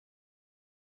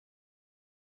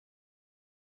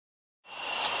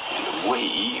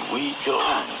away we go.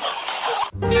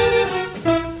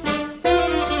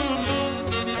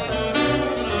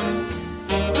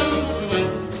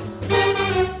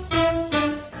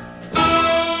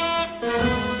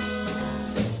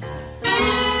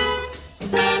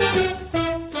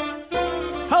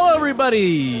 Hello,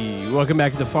 everybody. Welcome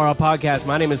back to the Far Out Podcast.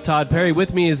 My name is Todd Perry.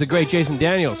 With me is the great Jason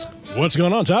Daniels. What's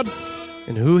going on, Todd?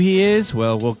 And who he is,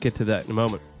 well, we'll get to that in a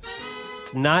moment.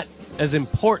 It's not as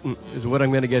important as what I'm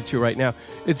going to get to right now.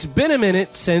 It's been a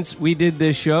minute since we did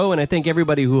this show, and I thank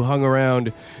everybody who hung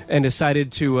around and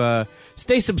decided to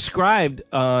stay subscribed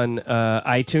on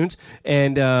iTunes.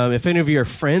 And if any of your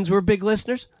friends were big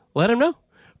listeners, let them know.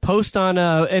 Post on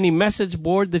any message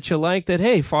board that you like that,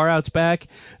 hey, Far Out's back.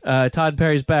 Todd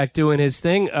Perry's back doing his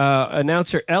thing.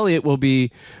 Announcer Elliot will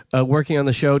be working on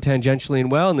the show tangentially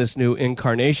and well in this new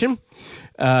incarnation.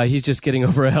 He's just getting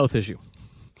over a health issue.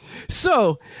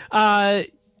 So, I've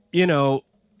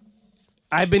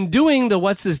been doing the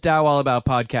What's This Dow All About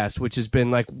podcast, which has been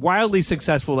like wildly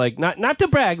successful. Like not to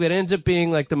brag, but it ends up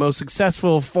being like the most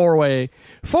successful foray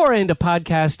into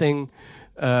podcasting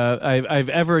I've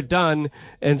ever done.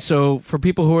 And so for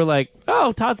people who are like,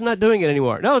 oh, Todd's not doing it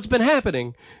anymore. No, it's been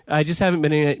happening. I just haven't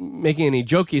been making any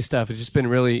jokey stuff. It's just been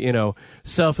really,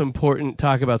 self-important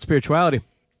talk about spirituality.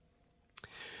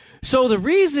 So the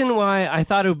reason why I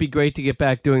thought it would be great to get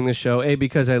back doing this show, A,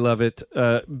 because I love it,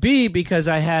 B, because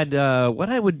I had what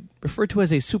I would refer to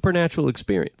as a supernatural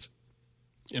experience.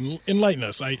 Enlighten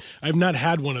us. I've not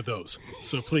had one of those.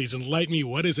 So please enlighten me.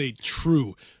 What is a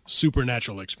true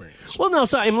supernatural experience? Well, no,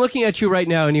 so I'm looking at you right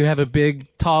now, and you have a big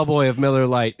tall boy of Miller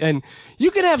Lite. And you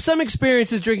can have some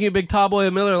experiences drinking a big tall boy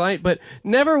of Miller Lite, but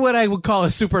never what I would call a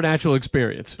supernatural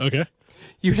experience. Okay.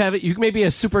 You have it. You maybe a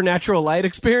supernatural light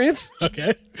experience.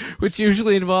 Okay. Which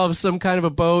usually involves some kind of a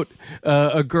boat,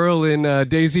 a girl in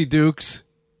Daisy Dukes.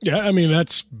 Yeah, I mean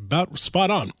that's about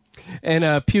spot on.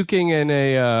 And puking in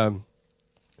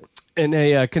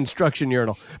a construction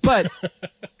urinal. But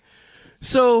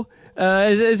so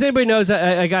as anybody knows,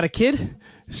 I got a kid.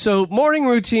 So morning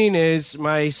routine is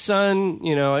my son.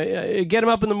 I get him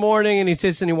up in the morning and he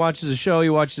sits and he watches a show. He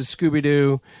watches Scooby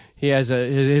Doo. He has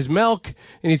his milk,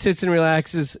 and he sits and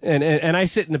relaxes, and I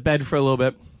sit in the bed for a little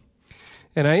bit.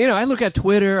 And I look at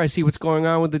Twitter, I see what's going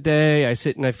on with the day, I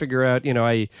sit and I figure out,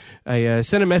 I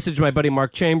send a message to my buddy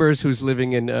Mark Chambers, who's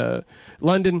living in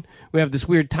London. We have this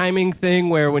weird timing thing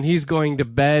where when he's going to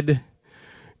bed,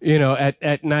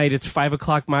 at night, it's 5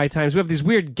 o'clock my time. So we have these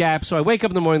weird gaps. So I wake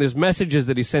up in the morning, there's messages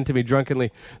that he sent to me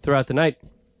drunkenly throughout the night.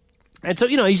 And so,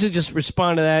 I usually just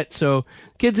respond to that. So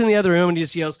kid's in the other room, and he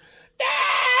just yells,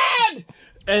 Dad!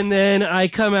 And then I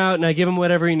come out and I give him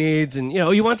whatever he needs. And,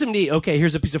 he wants him to eat. Okay,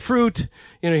 here's a piece of fruit.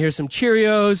 Here's some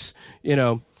Cheerios.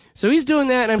 So he's doing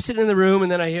that, and I'm sitting in the room, and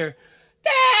then I hear,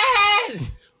 Dad!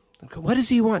 What does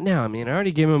he want now? I mean, I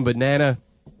already gave him a banana,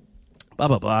 blah,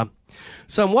 blah, blah.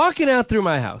 So I'm walking out through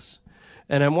my house,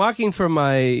 and I'm walking from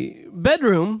my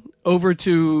bedroom over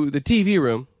to the TV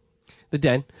room, the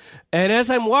den. And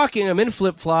as I'm walking, I'm in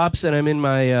flip-flops, and I'm in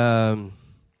my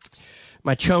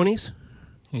my chonies.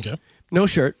 Okay. No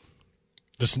shirt.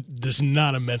 This is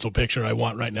not a mental picture I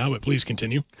want right now, but please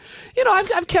continue.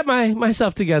 I've kept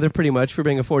myself together pretty much for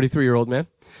being a 43-year-old man.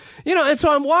 And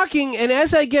so I'm walking, and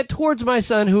as I get towards my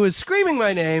son, who is screaming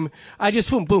my name, I just,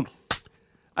 boom,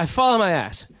 I fall on my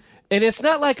ass. And it's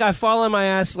not like I fall on my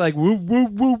ass like, whoop,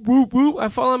 whoop, whoop, whoop, whoop. I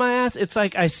fall on my ass. It's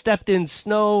like I stepped in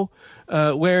snow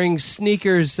wearing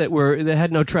sneakers that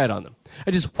had no tread on them.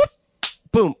 I just, whoop,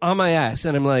 boom, on my ass.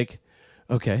 And I'm like,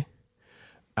 okay,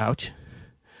 ouch.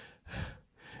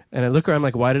 And I look around, I'm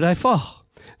like, why did I fall?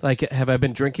 Like, have I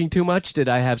been drinking too much? Did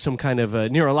I have some kind of a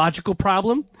neurological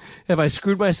problem? Have I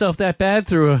screwed myself that bad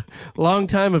through a long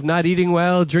time of not eating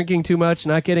well, drinking too much,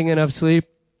 not getting enough sleep,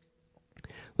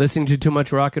 listening to too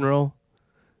much rock and roll,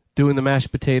 doing the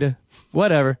mashed potato,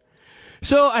 whatever?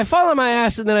 So I fall on my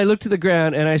ass, and then I look to the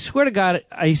ground, and I swear to God,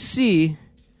 I see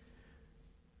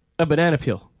a banana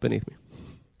peel beneath me.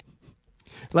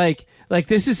 Like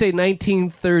this is a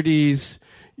 1930s,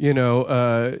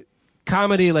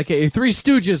 comedy, like a Three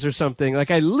Stooges or something. Like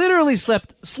I literally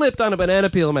slipped on a banana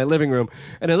peel in my living room,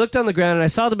 and I looked on the ground and I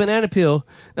saw the banana peel.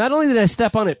 Not only did I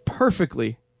step on it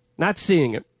perfectly, not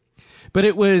seeing it, but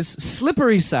it was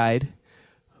slippery side,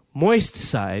 moist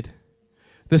side,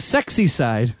 the sexy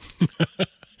side.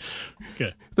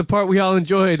 Okay. The part we all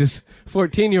enjoyed is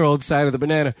 14-year-old side of the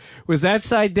banana was that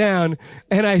side down,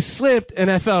 and I slipped and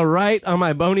I fell right on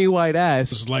my bony white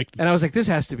ass. And I was like, this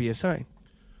has to be a sign.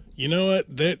 You know what?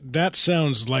 That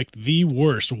sounds like the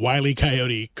worst Wile E.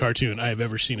 Coyote cartoon I've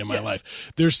ever seen in my life.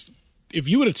 If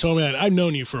you would have told me that, I've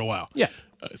known you for a while. Yeah.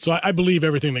 So I believe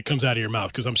everything that comes out of your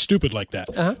mouth because I'm stupid like that.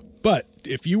 Uh-huh. But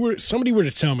if somebody were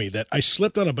to tell me that I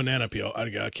slipped on a banana peel,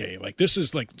 I'd go, okay, like this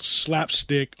is like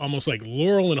slapstick, almost like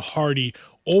Laurel and Hardy,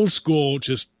 old school,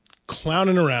 just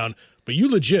clowning around. But you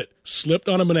legit slipped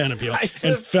on a banana peel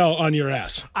and fell on your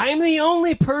ass. I'm the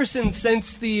only person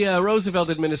since the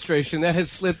Roosevelt administration that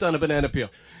has slipped on a banana peel.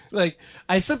 Like,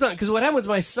 I slipped on, because what happened was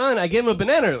my son, I gave him a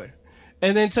banana earlier.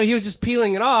 And then so he was just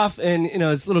peeling it off, and,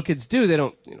 as little kids do, they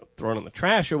don't, throw it in the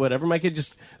trash or whatever. My kid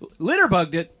just litter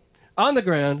bugged it on the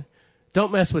ground.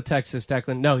 Don't mess with Texas,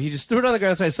 Declan. No, he just threw it on the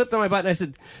ground, so I slipped on my butt, and I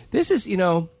said, this is,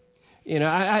 I'm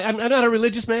not a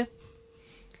religious man.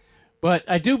 But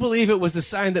I do believe it was a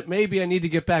sign that maybe I need to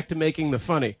get back to making the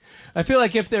funny. I feel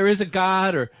like if there is a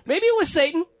God, or maybe it was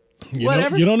Satan,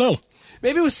 whatever. You don't know.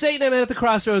 Maybe it was Satan I met at the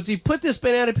crossroads. He put this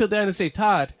banana peel down and say,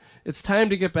 Todd, it's time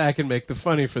to get back and make the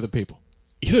funny for the people.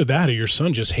 Either that or your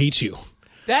son just hates you.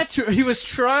 That's true. He was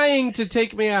trying to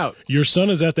take me out. Your son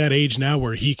is at that age now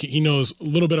where he knows a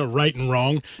little bit of right and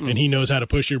wrong, and he knows how to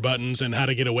push your buttons and how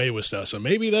to get away with stuff. So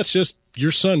maybe that's just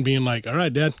your son being like, all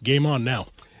right, Dad, game on now.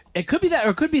 It could be that,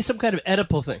 or it could be some kind of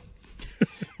Oedipal thing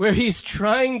where he's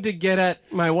trying to get at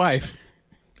my wife.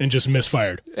 And just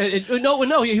misfired.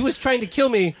 No, he was trying to kill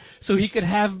me so he could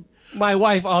have my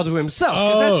wife all to himself.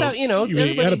 Because that's how,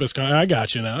 Oedipus, I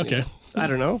got you now. Okay. I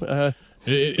don't know.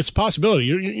 It's a possibility.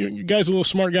 You guy's a little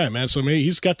smart guy, man. So maybe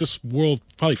he's got this world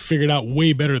probably figured out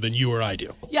way better than you or I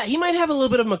do. Yeah, he might have a little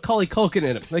bit of Macaulay Culkin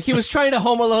in him. Like he was trying to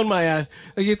Home Alone my ass.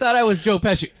 Like he thought I was Joe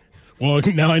Pesci. Well,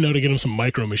 now I know to get him some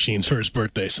micro machines for his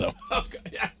birthday. So. Okay,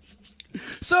 yeah.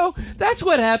 So that's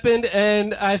what happened,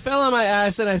 and I fell on my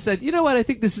ass, and I said, you know what, I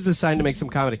think this is a sign to make some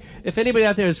comedy. If anybody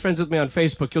out there is friends with me on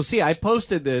Facebook, you'll see I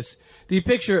posted the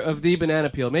picture of the banana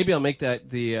peel. Maybe I'll make that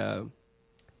the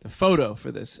photo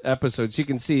for this episode so you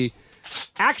can see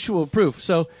actual proof.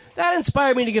 So that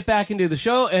inspired me to get back into the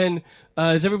show, and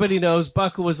as everybody knows,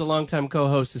 Buck, who was a longtime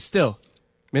co-host, is still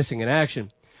missing in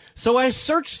action. So I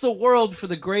searched the world for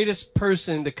the greatest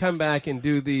person to come back and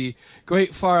do the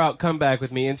great Far Out comeback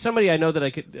with me, and somebody I know that I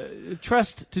could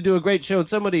trust to do a great show, and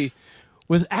somebody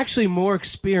with actually more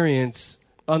experience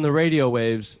on the radio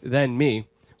waves than me,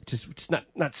 which is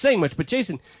not saying much. But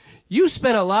Jason, you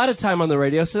spent a lot of time on the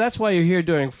radio, so that's why you're here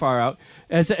doing Far Out.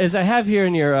 As I have here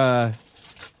in your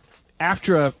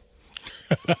AFTRA.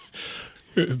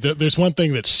 There's one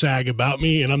thing that's SAG about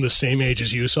me, and I'm the same age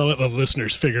as you, so I'll let the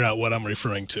listeners figure out what I'm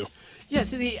referring to. Yes,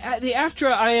 the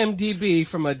AFTRA IMDb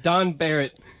from a Don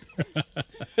Barrett.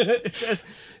 It says,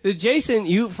 Jason,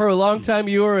 you for a long time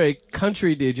you were a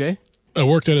country DJ. I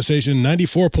worked at a station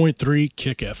 94.3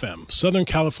 Kick FM, Southern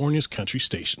California's country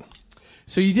station.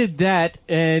 So you did that,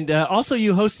 and also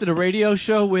you hosted a radio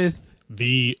show with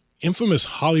the infamous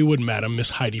Hollywood madam, Miss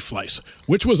Heidi Fleiss,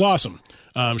 which was awesome.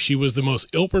 She was the most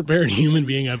ill-prepared human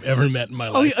being I've ever met in my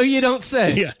life. Oh, you don't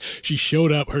say. Yeah. She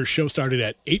showed up. Her show started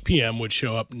at 8 p.m., would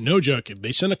show up, no joke. If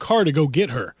they sent a car to go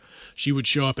get her, she would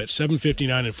show up at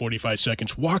 7:59 and 45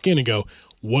 seconds, walk in and go,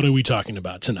 what are we talking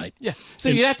about tonight? Yeah. So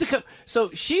you'd have to come. So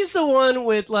she's the one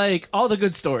with, like, all the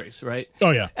good stories, right?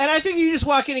 Oh, yeah. And I think you just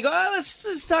walk in and go, let's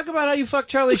just talk about how you fucked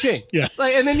Charlie Sheen. Yeah.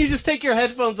 And then you just take your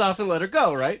headphones off and let her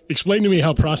go, right? Explain to me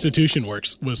how prostitution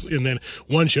works. And then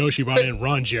one show she brought in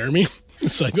Ron Jeremy.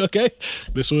 It's like, okay,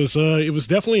 it was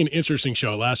definitely an interesting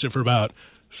show. It lasted for about,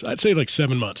 I'd say like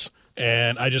 7 months.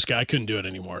 And I couldn't do it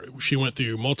anymore. She went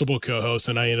through multiple co-hosts,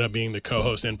 and I ended up being the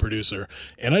co-host and producer.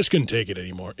 And I just couldn't take it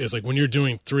anymore. It's like when you're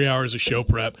doing 3 hours of show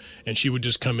prep, and she would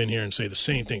just come in here and say the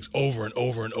same things over and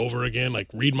over and over again, like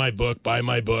read my book, buy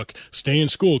my book, stay in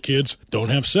school, kids, don't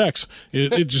have sex.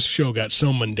 It just show got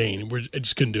so mundane. I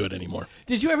just couldn't do it anymore.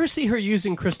 Did you ever see her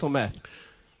using crystal meth?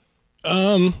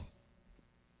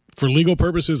 For legal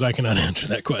purposes, I cannot answer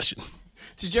that question.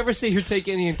 Did you ever see her take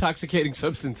any intoxicating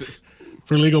substances?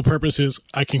 For legal purposes,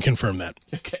 I can confirm that.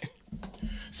 Okay.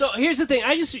 So here's the thing.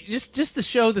 I just to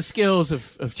show the skills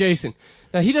of Jason.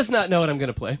 Now, he does not know what I'm going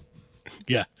to play.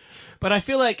 Yeah. But I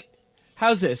feel like,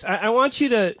 how's this? I want you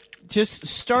to just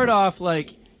start off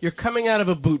like you're coming out of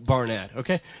a Boot Barn ad,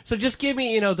 okay? So just give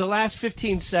me, the last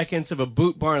 15 seconds of a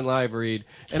Boot Barn live read,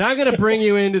 and I'm going to bring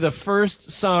you into the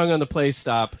first song on the play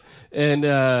stop. And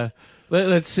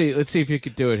let's see if you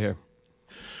could do it here.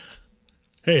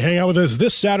 Hey, hang out with us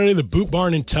this Saturday, the Boot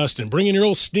Barn in Tustin. Bring in your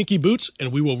old stinky boots,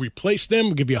 and we will replace them.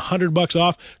 We'll give you $100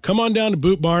 off. Come on down to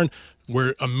Boot Barn.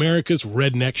 We're America's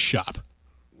redneck shop.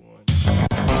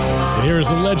 And here is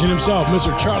the legend himself,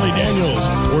 Mr. Charlie Daniels.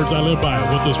 Words I live by.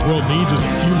 What this world needs is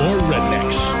a few more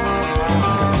rednecks.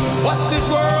 What this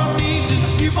world needs is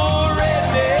a few more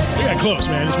rednecks. We got close,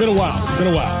 man. It's been a while.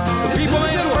 So people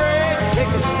ain't afraid to take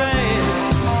a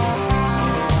stand.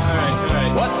 All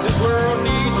right. What this world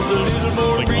needs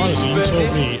so you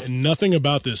told me nothing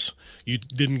about this. You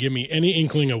didn't give me any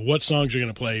inkling of what songs you're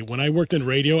going to play. When I worked in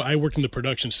radio, I worked in the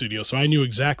production studio, so I knew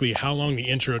exactly how long the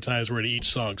intro times were to each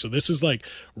song. So this is like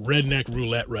redneck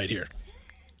roulette right here.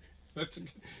 It's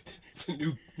a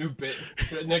new bit.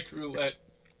 Redneck roulette.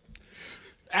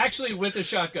 Actually, with a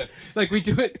shotgun. Like, we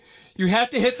do it. You have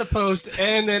to hit the post,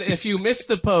 and then if you miss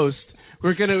the post,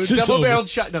 we're going to double-barreled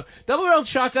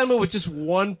shotgun, but with just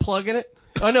one plug in it.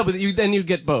 Oh, no, but then you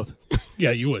get both.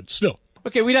 Yeah, you would. Still.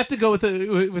 Okay, we'd have to go with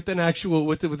an actual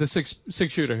with a six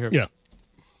shooter here. Yeah.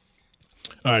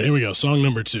 All right, here we go. Song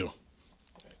number 2.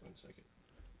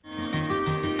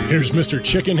 Here's Mr.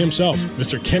 Chicken himself,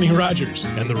 Mr. Kenny Rogers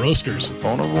and the Roasters.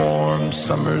 On a warm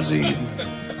summer's eve,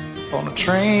 on a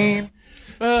train.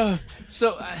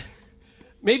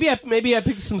 Maybe I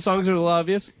picked some songs that are a little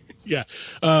obvious. Yeah.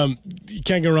 You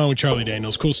can't go wrong with Charlie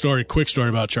Daniels. Cool story, quick story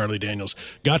about Charlie Daniels.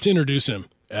 Got to introduce him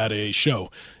at a show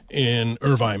in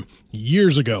Irvine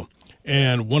years ago.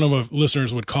 And one of our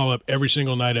listeners would call up every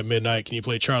single night at midnight, can you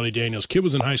play Charlie Daniels? Kid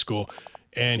was in high school,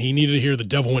 and he needed to hear The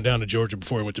Devil Went Down to Georgia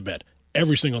before he went to bed.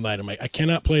 Every single night. I'm like, I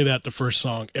cannot play that the first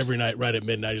song every night right at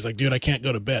midnight. He's like, dude, I can't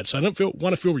go to bed. So I don't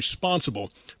want to feel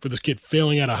responsible for this kid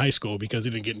failing out of high school because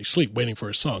he didn't get any sleep waiting for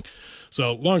his song.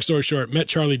 So long story short, met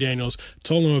Charlie Daniels,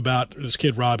 told him about this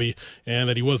kid Robbie, and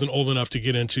that he wasn't old enough to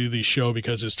get into the show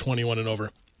because he's 21 and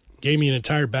over. Gave me an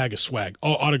entire bag of swag,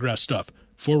 all autographed stuff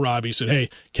for Robbie. Said, hey,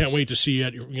 can't wait to see you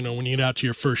at when you get out to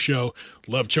your first show.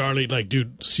 Love Charlie. Like,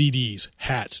 dude, CDs,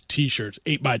 hats, T-shirts,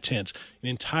 8x10s, an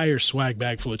entire swag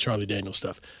bag full of Charlie Daniels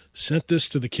stuff. Sent this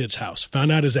to the kid's house,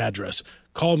 found out his address,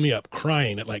 called me up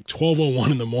crying at like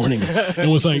 12:01 in the morning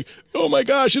and was like, oh my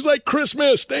gosh, it's like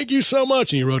Christmas. Thank you so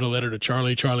much. And he wrote a letter to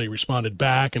Charlie. Charlie responded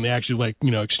back, and they actually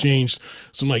exchanged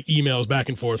some emails back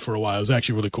and forth for a while. It was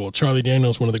actually really cool. Charlie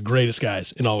Daniels, one of the greatest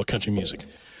guys in all of country music.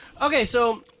 Okay,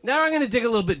 so now I'm going to dig a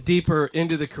little bit deeper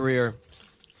into the career of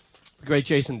the great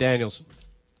Jason Daniels.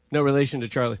 No relation to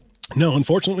Charlie. No,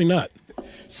 unfortunately not.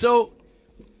 So,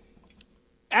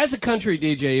 as a country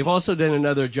DJ, you've also done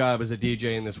another job as a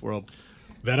DJ in this world.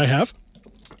 That I have.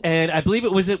 And I believe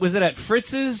was it at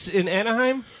Fritz's in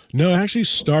Anaheim? No, I actually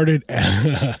started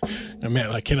at, man,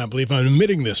 I cannot believe I'm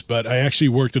admitting this, but I actually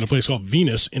worked at a place called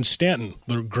Venus in Stanton,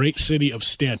 the great city of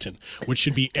Stanton, which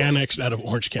should be annexed out of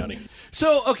Orange County.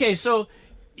 So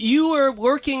you were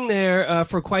working there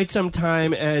for quite some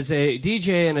time as a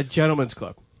DJ in a gentleman's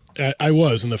club. I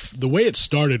was, and the way it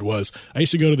started was I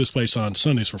used to go to this place on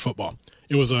Sundays for football.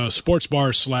 It was a sports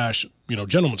bar /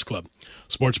 gentleman's club.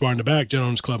 Sports bar in the back,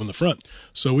 gentleman's club in the front.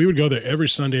 So we would go there every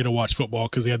Sunday to watch football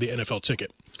because they had the NFL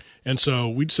ticket. And so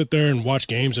we'd sit there and watch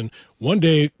games. And one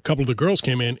day, a couple of the girls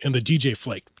came in, and the DJ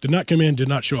flaked. Did not come in, did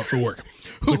not show up for work.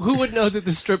 Who would know that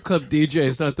the strip club DJ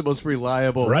is not the most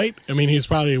reliable? Right? I mean, he's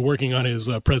probably working on his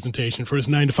presentation for his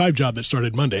 9-to-5 job that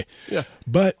started Monday. Yeah.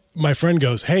 But my friend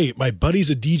goes, hey, my buddy's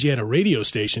a DJ at a radio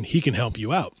station. He can help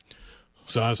you out.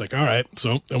 So I was like, all right.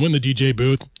 So I went in the DJ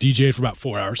booth, DJed for about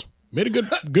 4 hours. Made a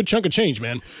good chunk of change,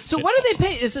 man. So what do they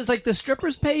pay? Is it like the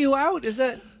strippers pay you out? Is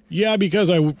that... Yeah, because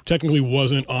I technically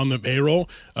wasn't on the payroll.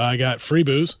 I got free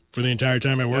booze for the entire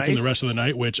time I worked and the rest of the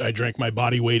night, which I drank my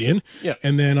body weight in. Yeah.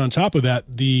 And then on top of that,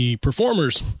 the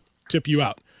performers tip you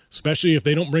out, especially if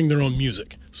they don't bring their own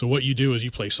music. So what you do is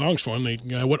you play songs for them.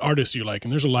 What artists do you like?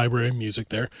 And there's a library of music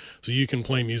there. So you can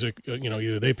play music,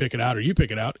 either they pick it out or you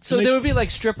pick it out. So there would be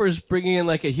like strippers bringing in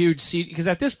like a huge CD. Because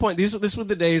at this point, this were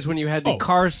the days when you had the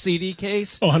car CD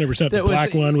case. Oh, 100%. The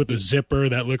black one with the zipper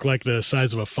that looked like the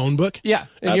size of a phone book. Yeah.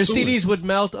 And absolutely. your CDs would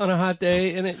melt on a hot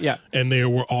day. And they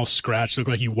were all scratched. Looked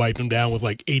like you wiped them down with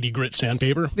like 80 grit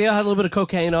sandpaper. They all had a little bit of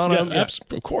cocaine on them. Yeah,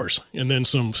 of course. And then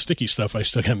some sticky stuff. I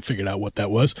still haven't figured out what that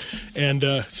was. And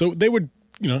so they would...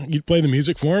 you'd play the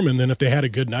music for them, and then if they had a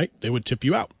good night, they would tip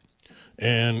you out.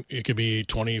 And it could be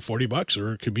 $20-$40,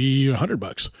 or it could be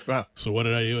 $100. Wow. So what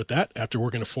did I do with that? After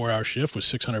working a 4-hour shift with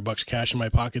 $600 cash in my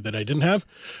pocket that I didn't have,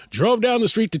 drove down the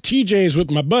street to TJ's with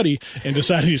my buddy and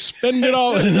decided to spend it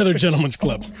all at another gentleman's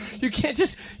club. You can't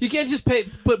just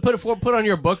put on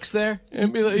your books there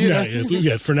and be like,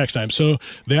 yeah, for next time. So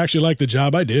they actually liked the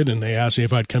job I did, and they asked me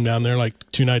if I'd come down there like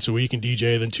 2 nights a week and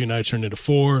DJ. Then 2 nights turned into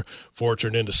 4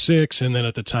 turned into 6, and then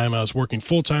at the time I was working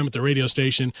full time at the radio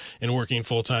station and working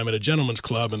full time at a gentleman's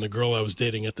club. And the girl I was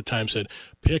dating at the time said,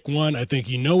 "Pick one. I think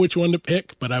you know which one to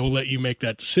pick, but I will let you make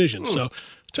that decision." So it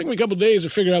took me a couple of days to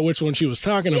figure out which one she was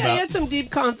talking about. Yeah, you had some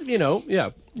deep content,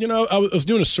 I was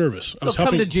doing a service. I was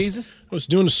come to Jesus. I was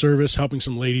doing a service, helping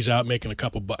some ladies out, making a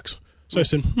couple bucks. So I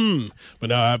said, But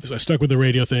now I stuck with the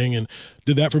radio thing and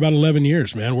did that for about 11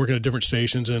 years, man, working at different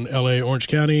stations in L.A., Orange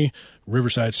County,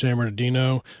 Riverside San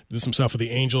Bernardino. Did some stuff with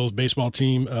the Angels baseball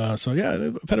team. So yeah,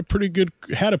 I've had a pretty good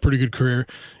career.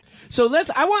 So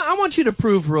I want you to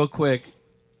prove real quick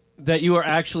that you are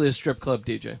actually a strip club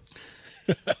DJ.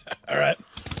 All right.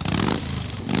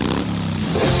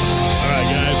 All right,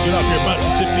 guys, get off your butts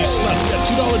and tip these sluts. We got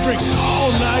 $2 drinks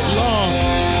all night long.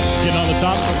 Get on the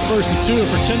top for the first and two. And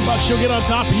for $10, she'll get on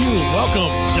top of you. Welcome,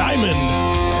 Diamond.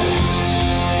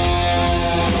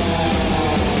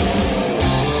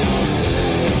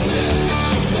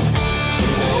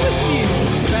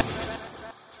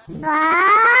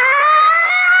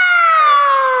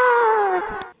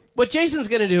 What Jason's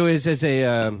going to do is, as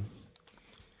a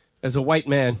white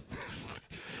man,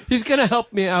 he's going to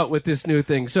help me out with this new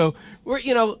thing. So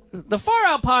the Far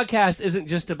Out podcast isn't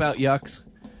just about yucks.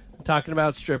 I'm talking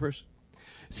about strippers.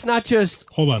 It's not just.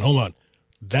 Hold on.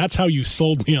 That's how you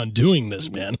sold me on doing this,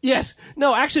 man. Yes.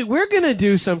 No, actually, we're going to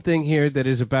do something here that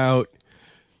is about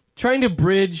trying to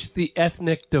bridge the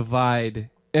ethnic divide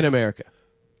in America.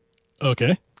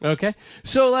 Okay.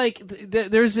 So,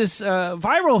 there's this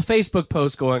viral Facebook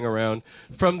post going around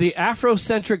from the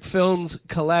Afrocentric Films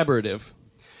Collaborative.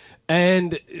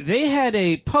 And they had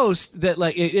a post that,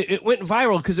 it went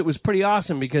viral because it was pretty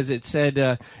awesome because it said,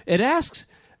 it asks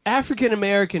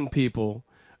African-American people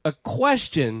a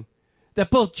question that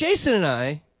both Jason and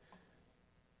I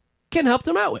can help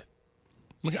them out with.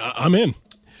 I'm in.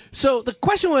 So the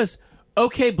question was,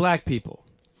 okay, black people,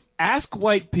 ask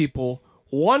white people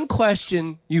one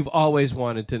question you've always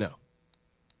wanted to know.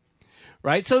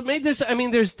 Right? So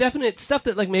there's definite stuff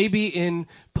that maybe in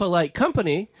polite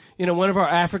company, one of our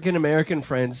African American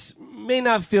friends may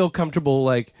not feel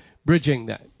comfortable bridging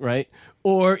that, right?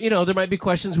 Or, there might be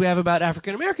questions we have about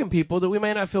African American people that we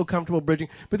may not feel comfortable bridging.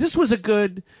 But this was a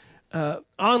good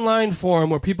online forum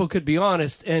where people could be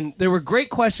honest, and there were great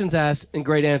questions asked and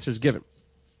great answers given.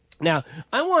 Now,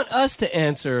 I want us to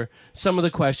answer some of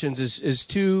the questions as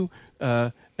two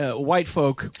white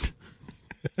folk.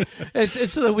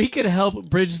 It's so that we can help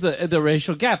bridge the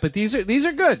racial gap. But these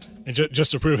are good. And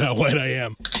just to prove how white I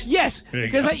am. Yes,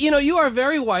 because you are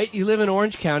very white. You live in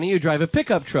Orange County. You drive a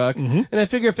pickup truck, and I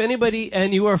figure if anybody,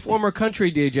 and you are a former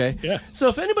country DJ. Yeah. So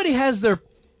if anybody has their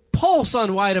pulse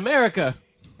on white America,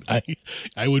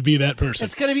 I would be that person.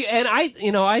 it's gonna be. And I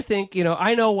think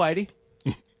I know Whitey.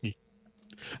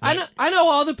 I know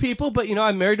all the people, but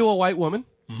I'm married to a white woman.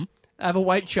 Mm-hmm. I have a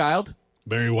white child.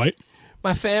 Very white.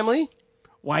 My family,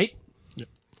 white. Yep.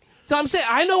 So I'm saying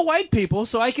I know white people,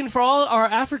 so I can, for all our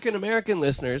African American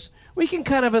listeners, we can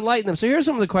kind of enlighten them. So here's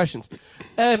some of the questions.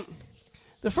 The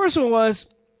first one was,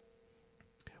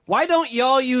 why don't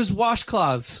y'all use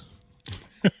washcloths?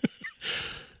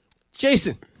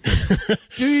 Jason,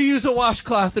 do you use a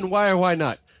washcloth, and why or why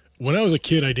not? When I was a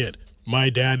kid, I did.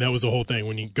 My dad, that was the whole thing.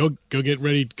 When you go get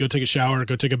ready, go take a shower,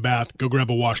 go take a bath, go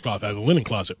grab a washcloth out of the linen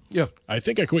closet. Yeah. I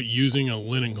think I quit using a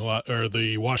linen cloth or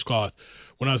the washcloth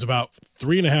when I was about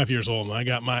 3.5 years old, and I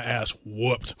got my ass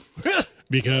whooped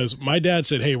because my dad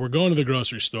said, "Hey, we're going to the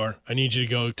grocery store. I need you to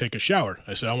go take a shower."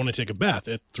 I said, "I want to take a bath."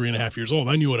 At 3.5 years old,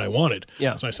 I knew what I wanted.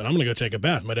 Yeah. So I said, "I'm going to go take a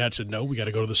bath." My dad said, "No, we got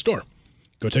to go to the store.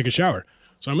 Go take a shower."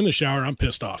 So I'm in the shower. I'm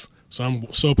pissed off. So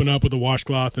I'm soaping up with the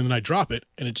washcloth, and then I drop it,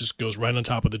 and it just goes right on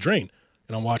top of the drain.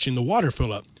 And I'm watching the water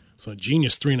fill up. So a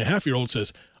genius 3.5-year-old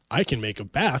says, "I can make a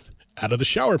bath out of the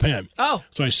shower pan." Oh.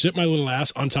 So I sit my little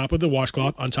ass on top of the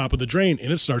washcloth, on top of the drain,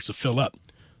 and it starts to fill up.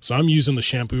 So I'm using the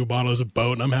shampoo bottle as a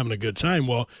boat, and I'm having a good time.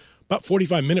 Well, about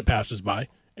 45 minutes passes by,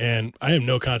 and I have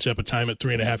no concept of time at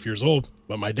 3.5 years old,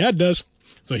 but my dad does.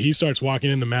 So he starts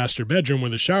walking in the master bedroom where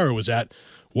the shower was at,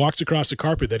 walks across the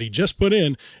carpet that he just put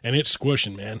in, and it's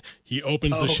squishing, man. He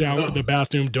opens the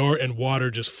bathroom door, and water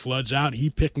just floods out. He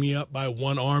picked me up by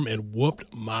one arm and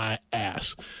whooped my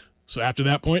ass. So after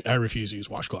that point, I refuse to use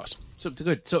washcloths. So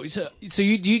good. So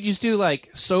you just do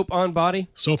soap on body?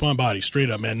 Soap on body,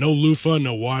 straight up, man. No loofah,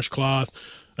 no washcloth.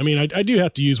 I mean, I do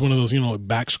have to use one of those,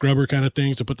 back scrubber kind of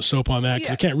things to put the soap on that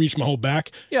because I can't reach my whole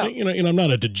back. Yeah. I'm not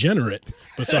a degenerate,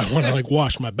 but so I want to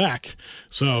wash my back.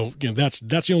 So that's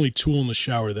the only tool in the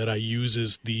shower that I use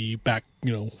is the back,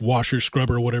 washer,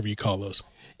 scrubber, whatever you call those.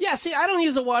 Yeah, see, I don't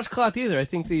use a washcloth either. I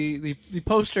think the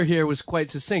poster here was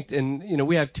quite succinct, and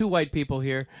we have two white people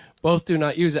here. Both do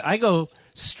not use it. I go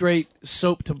straight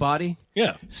soap to body.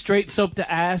 Yeah. Straight soap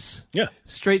to ass. Yeah.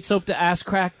 Straight soap to ass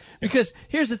crack. Because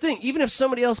here's the thing, even if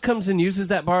somebody else comes and uses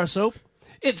that bar of soap,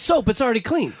 it's soap, it's already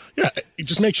clean. Yeah,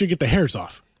 just make sure you get the hairs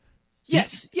off.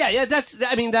 Yes. Yeah, that's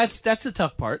the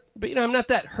tough part. But I'm not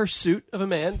that hirsute of a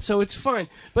man, so it's fine.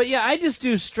 But yeah, I just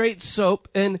do straight soap,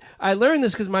 and I learned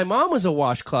this because my mom was a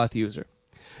washcloth user.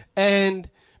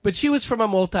 But she was from a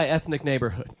multi-ethnic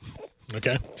neighborhood.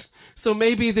 Okay. So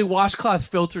maybe the washcloth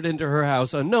filtered into her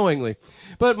house unknowingly.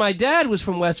 But my dad was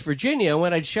from West Virginia.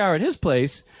 When I'd shower at his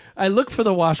place, I looked for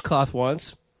the washcloth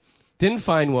once, didn't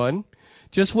find one,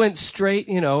 just went straight,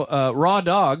 raw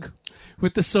dog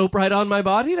with the soap right on my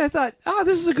body. And I thought,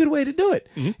 this is a good way to do it.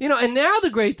 Mm-hmm. And now the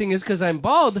great thing is because I'm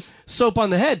bald, soap on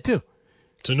the head too.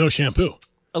 So no shampoo.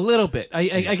 A little bit.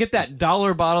 I get that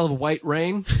 $1 bottle of White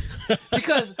Rain.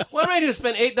 Because what am I going to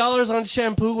spend $8 on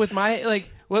shampoo with my,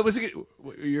 what was it?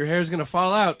 Your hair's going to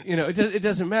fall out. It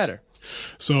doesn't matter.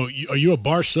 So are you a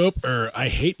bar soap or I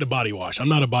hate the body wash? I'm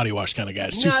not a body wash kind of guy.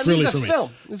 It's too frilly for me.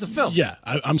 It's a film. Yeah,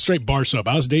 I'm straight bar soap.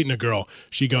 I was dating a girl.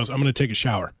 She goes, I'm going to take a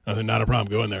shower. I said, not a problem.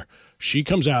 Go in there. She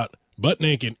comes out butt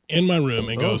naked in my room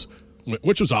and goes,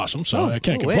 which was awesome, so I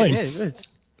can't complain.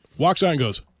 Walks out and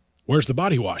goes, where's the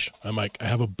body wash? I'm like, I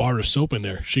have a bar of soap in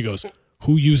there. She goes,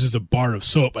 who uses a bar of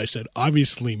soap? I said,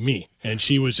 obviously me. And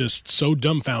she was just so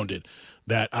dumbfounded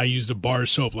that I used a bar of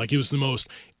soap. Like it was the most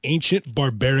ancient,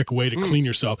 barbaric way to clean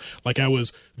yourself. Like I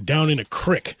was down in a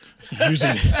creek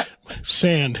using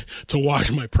sand to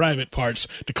wash my private parts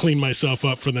to clean myself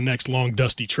up for the next long,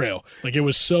 dusty trail. Like it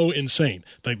was so insane.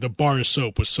 Like the bar of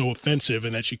soap was so offensive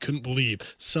and that she couldn't believe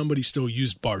somebody still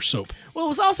used bar soap. Well, it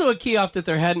was also a key off that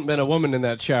there hadn't been a woman in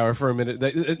that shower for a minute.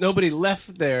 That nobody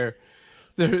left their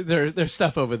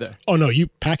stuff over there. Oh, no, you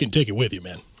pack and take it with you,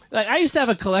 man. Like I used to have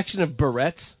a collection of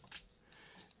barrettes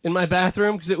in my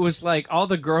bathroom because it was like all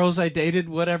the girls I dated,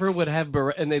 whatever, would have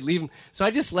barrettes, and they'd leave them. So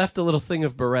I just left a little thing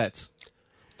of barrettes.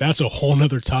 That's a whole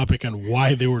nother topic on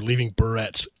why they were leaving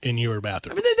barrettes in your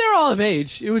bathroom. I mean, they're all of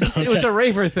age. It was it was a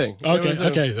raver thing.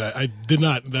 Okay. I did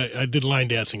not. I did line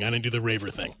dancing. I didn't do the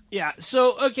raver thing. Yeah.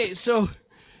 So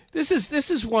this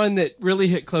is one that really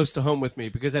hit close to home with me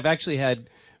because I've actually had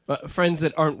friends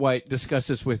that aren't white discuss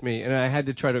this with me, and I had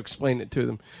to try to explain it to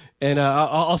them. And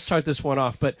I'll start this one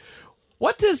off. But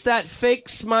what does that fake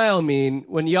smile mean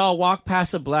when y'all walk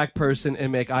past a black person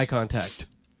and make eye contact?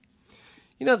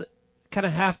 The kind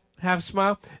of half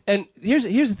smile. And here's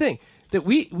the thing, that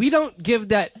we don't give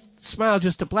that smile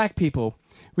just to black people.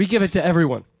 We give it to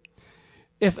everyone.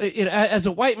 If as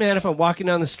a white man, if I'm walking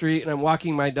down the street and I'm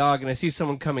walking my dog and I see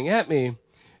someone coming at me,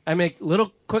 I make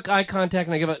little quick eye contact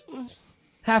and I give a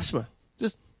half smile.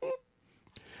 Just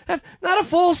not a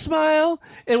full smile.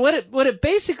 And what it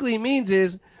basically means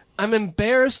is I'm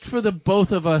embarrassed for the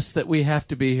both of us that we have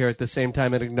to be here at the same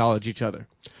time and acknowledge each other.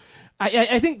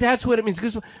 I think that's what it means.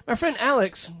 Because my friend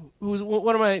Alex, who's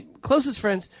one of my closest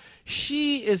friends,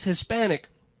 she is Hispanic,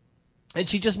 and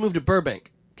she just moved to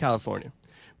Burbank, California.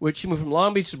 Which she moved from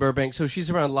Long Beach to Burbank, so she's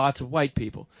around lots of white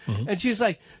people. Mm-hmm. And she's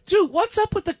like, dude, what's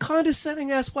up with the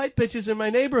condescending-ass white bitches in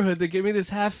my neighborhood that give me this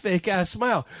half-fake-ass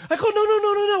smile? I go,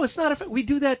 no, it's not we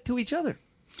do that to each other.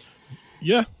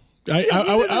 Yeah,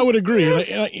 I would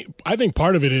agree. I think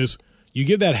part of it is you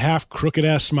give that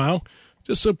half-crooked-ass smile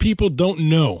just so people don't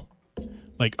know.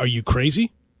 Like, are you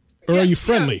crazy or are you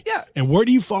friendly? Yeah. And where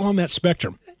do you fall on that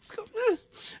spectrum? Just go,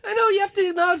 I know you have to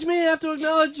acknowledge me, I have to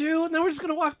acknowledge you, and then we're just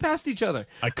going to walk past each other.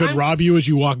 I could rob you as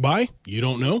you walk by. You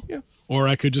don't know. Yeah. Or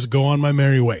I could just go on my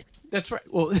merry way. That's right.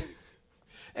 Well,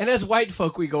 and as white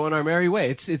folk, we go on our merry way.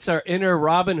 It's our inner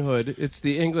Robin Hood. It's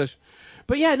the English.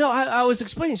 But yeah, no, I was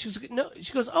explaining. She was like, no.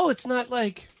 She goes, oh, it's not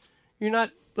like you're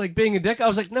not like being a dick. I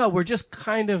was like, no, we're just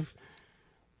kind of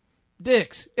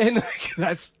dicks, and like,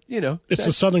 that's it's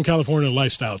the Southern California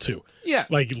lifestyle too. Yeah,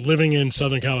 like living in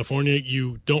Southern California,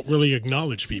 you don't really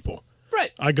acknowledge people.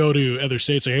 Right. I go to other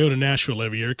states. I go to Nashville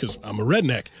every year because I'm a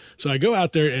redneck. So I go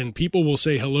out there and people will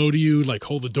say hello to you, like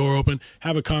hold the door open,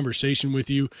 have a conversation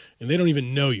with you, and they don't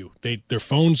even know you. Their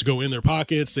phones go in their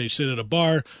pockets. They sit at a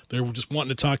bar. They're just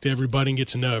wanting to talk to everybody and get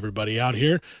to know everybody. Out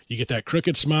here, you get that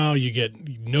crooked smile. You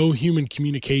get no human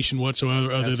communication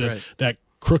whatsoever other than that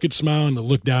crooked smile and to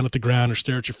look down at the ground or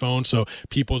stare at your phone, so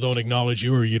people don't acknowledge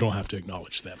you or you don't have to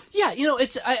acknowledge them. Yeah,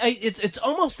 it's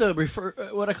almost a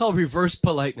what I call reverse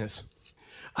politeness.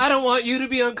 I don't want you to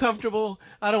be uncomfortable.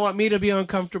 I don't want me to be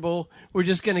uncomfortable. We're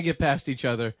just going to get past each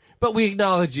other, but we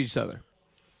acknowledge each other.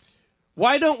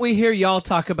 Why don't we hear y'all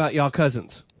talk about y'all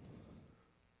cousins?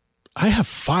 I have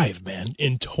 5, man,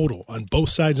 in total on both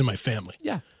sides of my family.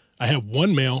 Yeah. I have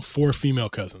 1 male, 4 female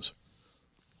cousins.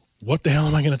 What the hell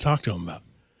am I going to talk to them about?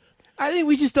 I think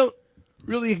we just don't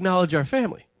really acknowledge our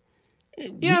family. You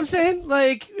know what I'm saying?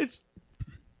 Like, it's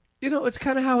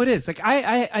kind of how it is. Like,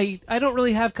 I don't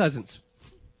really have cousins.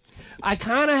 I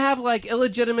kind of have, like,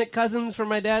 illegitimate cousins from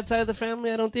my dad's side of the family.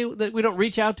 We don't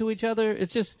reach out to each other.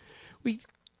 It's just, we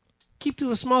keep to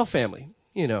a small family,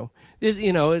 I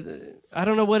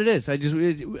don't know what it is. I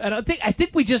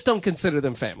think we just don't consider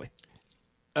them family.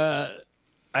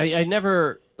 I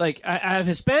never like I have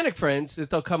Hispanic friends that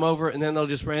they'll come over and then they'll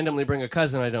just randomly bring a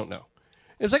cousin I don't know.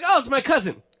 It's like, oh, it's my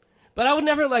cousin. But I would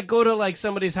never like go to like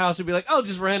somebody's house and be like, oh,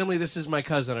 just randomly, this is my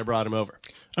cousin. I brought him over.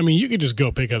 I mean, you could just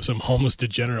go pick up some homeless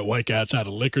degenerate white guy outside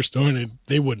a liquor store and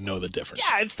they wouldn't know the difference.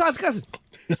 Yeah, it's Todd's cousin.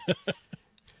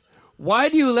 Why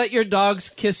do you let your dogs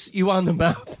kiss you on the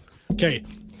mouth? Okay.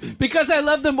 Because I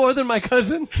love them more than my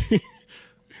cousin.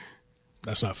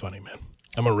 That's not funny, man.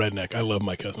 I'm a redneck. I love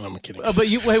my cousin. I'm kidding. But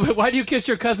wait, why do you kiss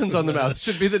your cousins on the mouth?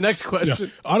 Should be the next question.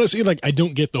 No, honestly, like, I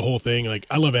don't get the whole thing. Like,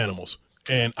 I love animals.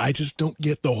 And I just don't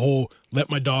get the whole let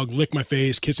my dog lick my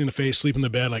face, kiss in the face, sleep in the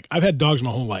bed. Like, I've had dogs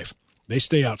my whole life. They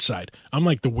stay outside. I'm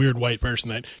like the weird white person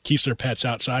that keeps their pets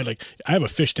outside. Like, I have a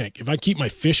fish tank. If I keep my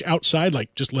fish outside,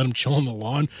 like, just let them chill on the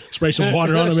lawn, spray some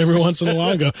water on them every once in a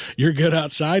while, and go, you're good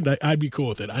outside, I'd be cool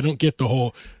with it. I don't get the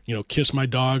whole, kiss my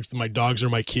dogs are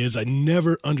my kids. I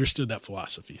never understood that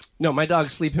philosophy. No, my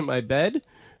dogs sleep in my bed.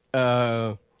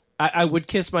 I would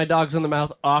kiss my dogs on the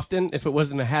mouth often if it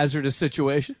wasn't a hazardous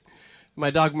situation. My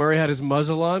dog Murray had his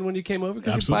muzzle on when he came over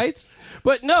because he bites.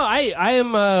 But no, I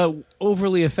am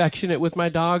overly affectionate with my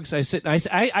dogs. I sit and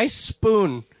I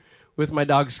spoon with my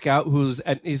dog Scout,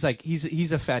 he's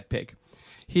a fat pig.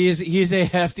 He's a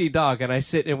hefty dog, and I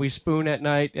sit and we spoon at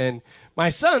night. And my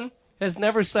son has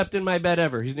never slept in my bed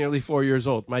ever. He's nearly 4 years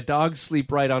old. My dogs sleep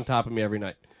right on top of me every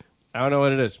night. I don't know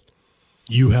what it is.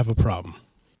 You have a problem.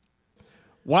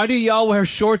 Why do y'all wear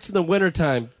shorts in the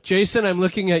wintertime? Jason, I'm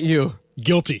looking at you.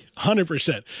 Guilty,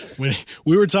 100%. When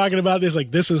we were talking about this,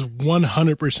 like, this is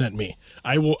 100% me.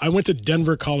 I went to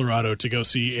Denver, Colorado to go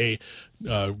see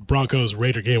a Broncos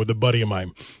Raider game with a buddy of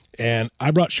mine, and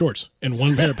I brought shorts and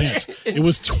one pair of pants. It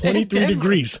was 23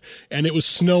 degrees, and it was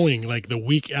snowing like the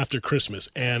week after Christmas,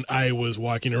 and I was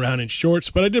walking around in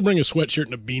shorts, but I did bring a sweatshirt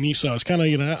and a beanie, so I was kind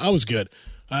of, I was good.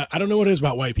 I don't know what it is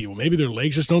about white people. Maybe their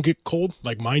legs just don't get cold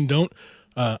like mine don't.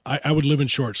 I would live in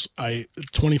shorts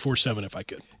 24/7 if I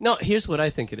could. No, here's what I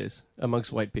think it is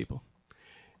amongst white people.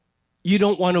 You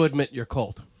don't want to admit you're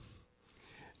cold.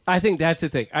 I think that's the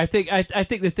thing. I think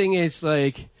the thing is,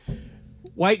 like,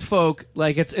 white folk,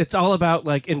 like, it's all about,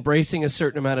 like, embracing a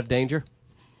certain amount of danger.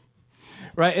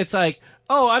 Right? It's like,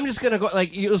 oh, I'm just going to go,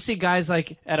 like, you'll see guys,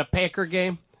 like, at a Packer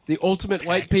game, the ultimate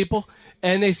white people,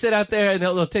 and they sit out there and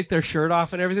they'll take their shirt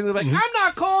off and everything. They're like, I'm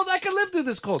not cold. I can live through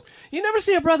this cold. You never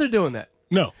see a brother doing that.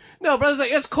 No, brother's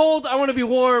like, it's cold. I want to be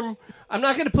warm. I'm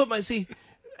not going to put my... See,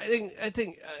 I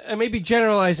think I may be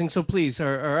generalizing, so please,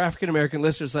 our African-American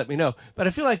listeners, let me know. But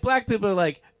I feel like black people are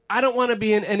like, I don't want to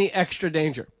be in any extra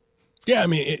danger. Yeah, I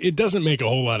mean, it doesn't make a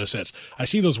whole lot of sense. I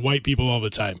see those white people all the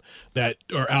time that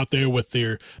are out there with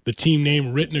the team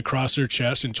name written across their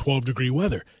chest in 12-degree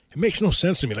weather. It makes no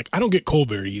sense to me. Like, I don't get cold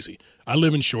very easy. I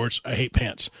live in shorts. I hate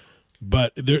pants.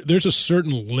 But there's a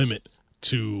certain limit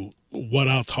to what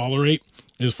I'll tolerate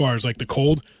as far as, like, the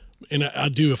cold. And I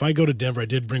do. If I go to Denver, I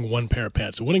did bring one pair of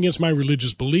pants. It went against my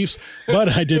religious beliefs, but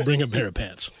I did bring a pair of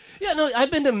pants. Yeah, no, I've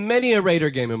been to many a Raider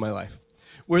game in my life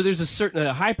where there's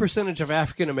a high percentage of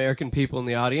African-American people in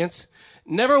the audience.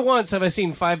 Never once have I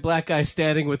seen 5 black guys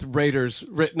standing with Raiders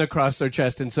written across their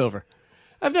chest in silver.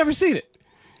 I've never seen it.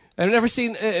 I've never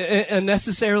seen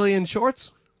unnecessarily in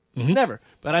shorts. Mm-hmm. Never.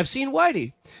 But I've seen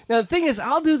whitey. Now, the thing is,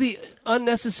 I'll do the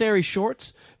unnecessary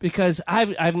shorts because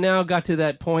I've now got to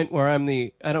that point where I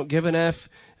don't give an F,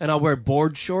 and I'll wear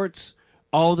board shorts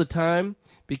all the time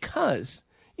because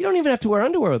you don't even have to wear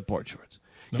underwear with board shorts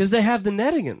because they have the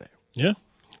netting in there. Yeah.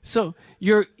 So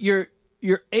you're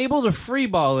able to free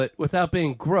ball it without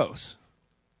being gross.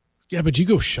 Yeah, but you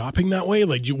go shopping that way?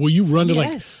 Like, will you run to,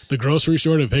 Yes. like, the grocery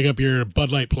store to pick up your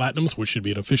Bud Light Platinums, which should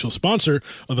be an official sponsor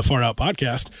of the Far Out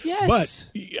Podcast? Yes.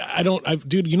 But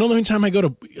dude, you know the only time I go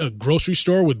to a grocery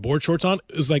store with board shorts on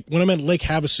is, like, when I'm at Lake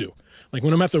Havasu. Like,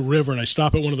 when I'm at the river and I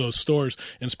stop at one of those stores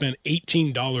and spend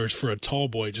 $18 for a tall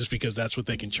boy just because that's what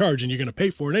they can charge and you're going to pay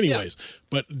for it anyways. Yeah.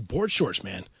 But board shorts,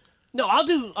 man. No, I'll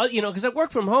do, because I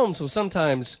work from home, so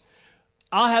sometimes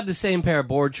I'll have the same pair of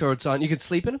board shorts on. You can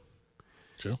sleep in them.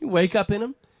 True. You wake up in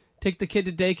them, take the kid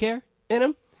to daycare in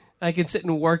them. I can sit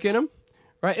and work in them,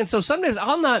 right? And so sometimes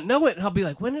I'll not know it, and I'll be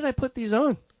like, when did I put these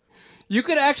on? You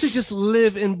could actually just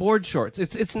live in board shorts.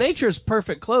 It's nature's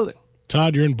perfect clothing.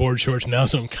 Todd, you're in board shorts now,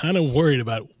 so I'm kind of worried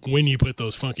about when you put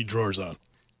those funky drawers on.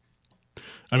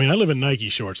 I mean, I live in Nike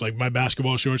shorts, like my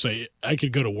basketball shorts. I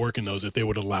could go to work in those if they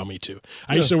would allow me to.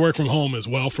 I used to work from home as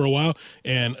well for a while,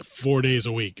 and 4 days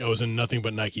a week I was in nothing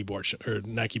but Nike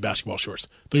Nike basketball shorts.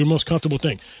 They're the most comfortable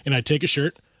thing. And I take a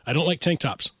shirt. I don't like tank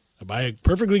tops. I buy a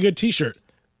perfectly good T-shirt,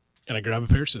 and I grab a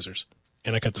pair of scissors,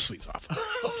 and I cut the sleeves off.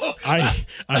 I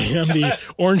am the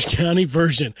Orange County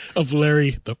version of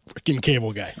Larry, the freaking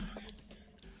cable guy.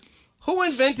 Who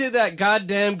invented that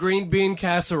goddamn green bean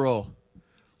casserole?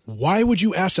 Why would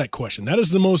you ask that question? That is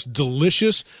the most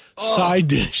delicious side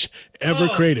dish ever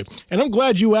created. And I'm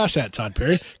glad you asked that, Todd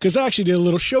Perry, because I actually did a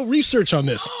little show research on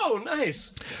this. Oh,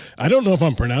 nice. I don't know if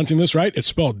I'm pronouncing this right. It's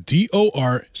spelled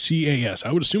Dorcas.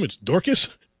 I would assume it's Dorcas.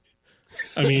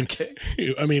 I mean, Okay.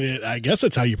 I guess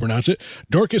that's how you pronounce it.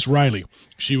 Dorcas Riley.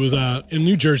 She was in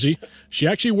New Jersey. She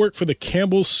actually worked for the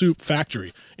Campbell's Soup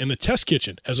Factory in the test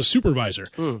kitchen as a supervisor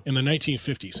in the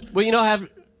 1950s. Well, I have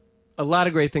a lot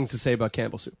of great things to say about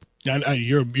Campbell soup.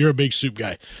 You're a big soup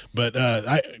guy, but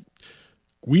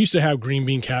we used to have green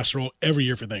bean casserole every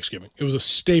year for Thanksgiving. It was a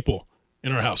staple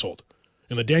in our household.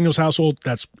 In the Daniels household,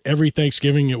 that's every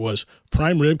Thanksgiving. It was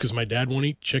prime rib because my dad won't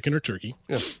eat chicken or turkey,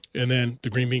 and then the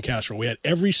green bean casserole. We had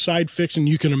every side fixin'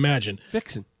 you can imagine.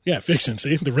 Fixin'. Yeah, fixin'.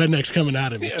 See, the redneck's coming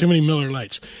out of me. Too many Miller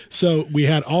Lights. So we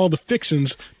had all the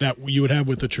fixins that you would have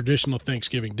with a traditional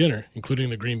Thanksgiving dinner, including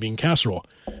the green bean casserole.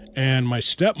 And my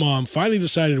stepmom finally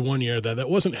decided one year that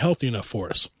wasn't healthy enough for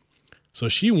us. So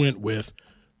she went with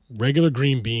regular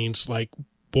green beans, like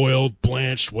boiled,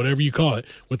 blanched, whatever you call it,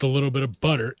 with a little bit of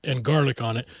butter and garlic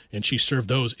on it, and she served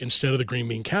those instead of the green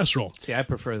bean casserole. See, I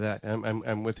prefer that.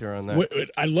 I'm with her on that.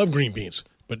 I love green beans,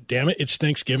 but damn it, it's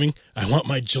Thanksgiving. I want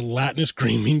my gelatinous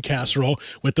green bean casserole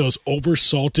with those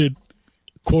over-salted,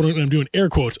 quote, I'm doing air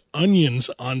quotes, onions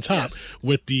on top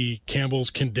with the Campbell's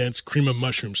condensed cream of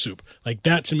mushroom soup. Like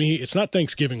that, to me, it's not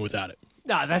Thanksgiving without it.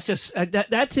 No, that's just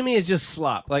that to me is just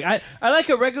slop. Like I like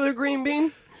a regular green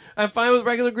bean. I'm fine with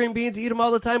regular green beans, eat them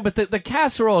all the time, but the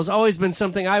casserole has always been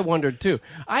something I wondered too.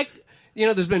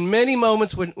 There's been many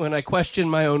moments when I question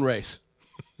my own race.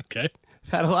 Okay.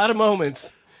 I've had a lot of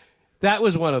moments. That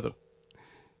was one of them.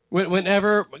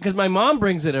 Whenever, because my mom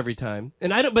brings it every time,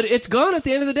 and I don't, but it's gone at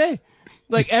the end of the day.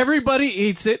 Like everybody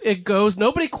eats it, it goes,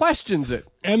 nobody questions it.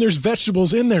 And there's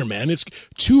vegetables in there, man. It's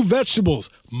 2 vegetables,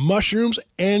 mushrooms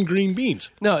and green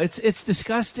beans. No, it's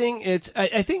disgusting.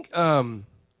 I think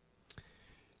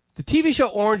the TV show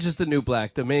Orange is the New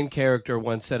Black, the main character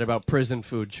once said about prison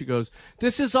food. She goes,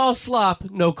 "This is all slop,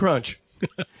 no crunch."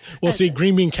 Well, see,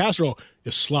 green bean casserole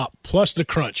is slop plus the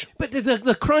crunch. But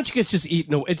the crunch gets just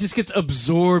eaten away. It just gets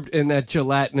absorbed in that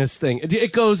gelatinous thing.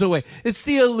 It goes away. It's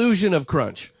the illusion of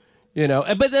crunch,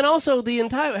 But then also the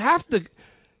entire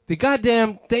the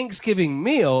goddamn Thanksgiving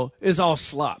meal is all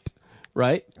slop,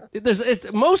 right?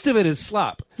 Most of it is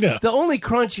slop. Yeah. The only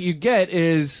crunch you get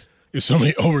is If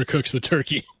somebody overcooks the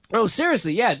turkey. Oh,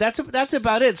 seriously, yeah, that's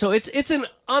about it. So it's an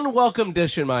unwelcome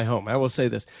dish in my home. I will say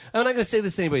this. I'm not going to say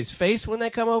this to anybody's face when they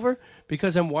come over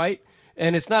because I'm white,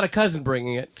 and it's not a cousin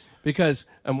bringing it because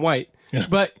I'm white. Yeah.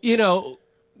 But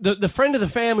the friend of the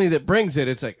family that brings it,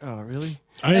 it's like, oh, really?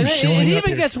 I am showing it up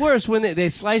even here. gets worse when they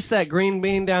slice that green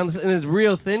bean down, and there's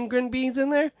real thin green beans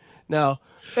in there. No,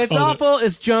 it's awful.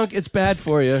 It's junk. It's bad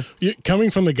for you.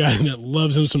 Coming from the guy that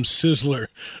loves him some Sizzler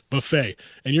buffet,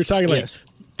 and you're talking like Yes.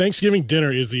 Thanksgiving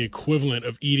dinner is the equivalent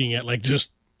of eating at like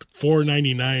just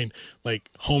 $4.99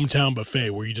 like hometown buffet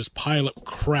where you just pile up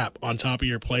crap on top of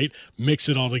your plate, mix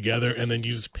it all together, and then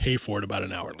you just pay for it about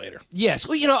an hour later. Yes.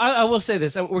 Well, I will say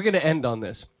this. We're going to end on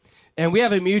this. And we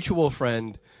have a mutual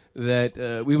friend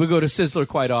that we would go to Sizzler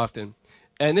quite often.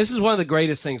 And this is one of the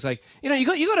greatest things. Like, you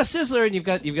go to Sizzler and you've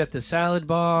got the salad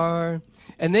bar,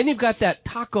 and then you've got that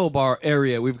taco bar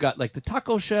area. We've got like the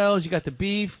taco shells, you got the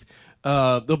beef.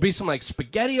 There'll be some like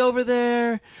spaghetti over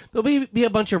there. There'll be a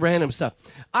bunch of random stuff.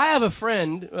 I have a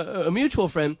friend, a mutual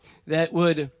friend, that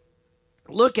would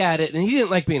look at it, and he didn't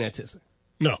like being at Sizzler.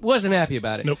 No. Wasn't happy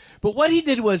about it. Nope. But what he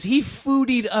did was he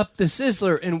foodied up the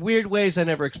Sizzler in weird ways I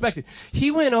never expected.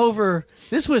 He went over,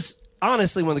 this was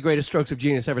honestly one of the greatest strokes of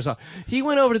genius I ever saw. He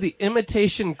went over to the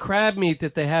imitation crab meat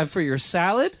that they have for your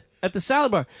salad at the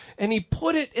salad bar, and he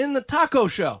put it in the taco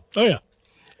shell. Oh, yeah.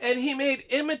 And he made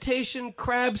imitation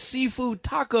crab seafood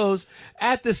tacos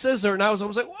at the Sizzler, and I was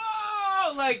almost like,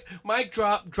 whoa! Like, mic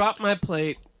drop my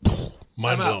plate.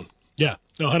 Mind I'm out. blown. Yeah,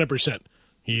 no, 100%.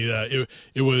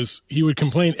 He would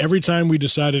complain every time we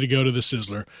decided to go to the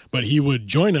Sizzler, but he would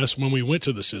join us when we went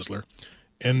to the Sizzler,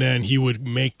 and then he would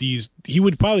make these. He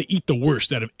would probably eat the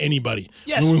worst out of anybody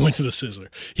Yes. when we went to the Sizzler.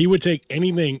 He would take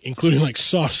anything, including like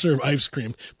soft serve ice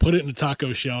cream, put it in a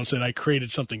taco shell, and said, "I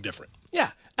created something different."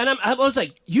 Yeah. And I was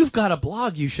like, you've got a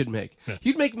blog you should make. Yeah.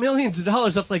 You'd make millions of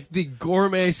dollars off like the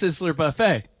gourmet Sizzler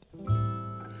buffet.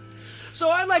 So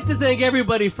I'd like to thank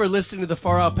everybody for listening to the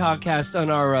Far Out podcast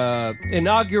on our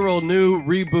inaugural new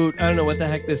reboot. I don't know what the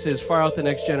heck this is, Far Out the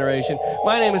Next Generation.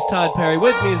 My name is Todd Perry.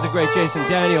 With me is the great Jason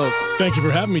Daniels. Thank you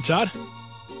for having me, Todd.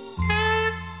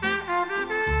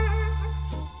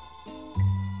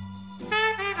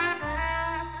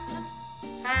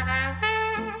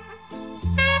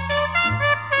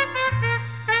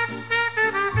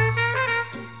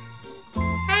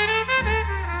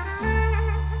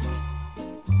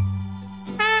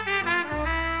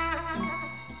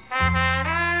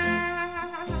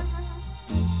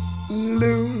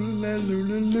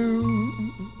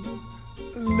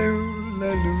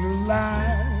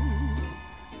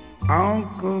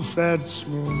 Uncle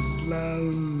Satchmel's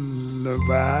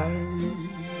lullaby.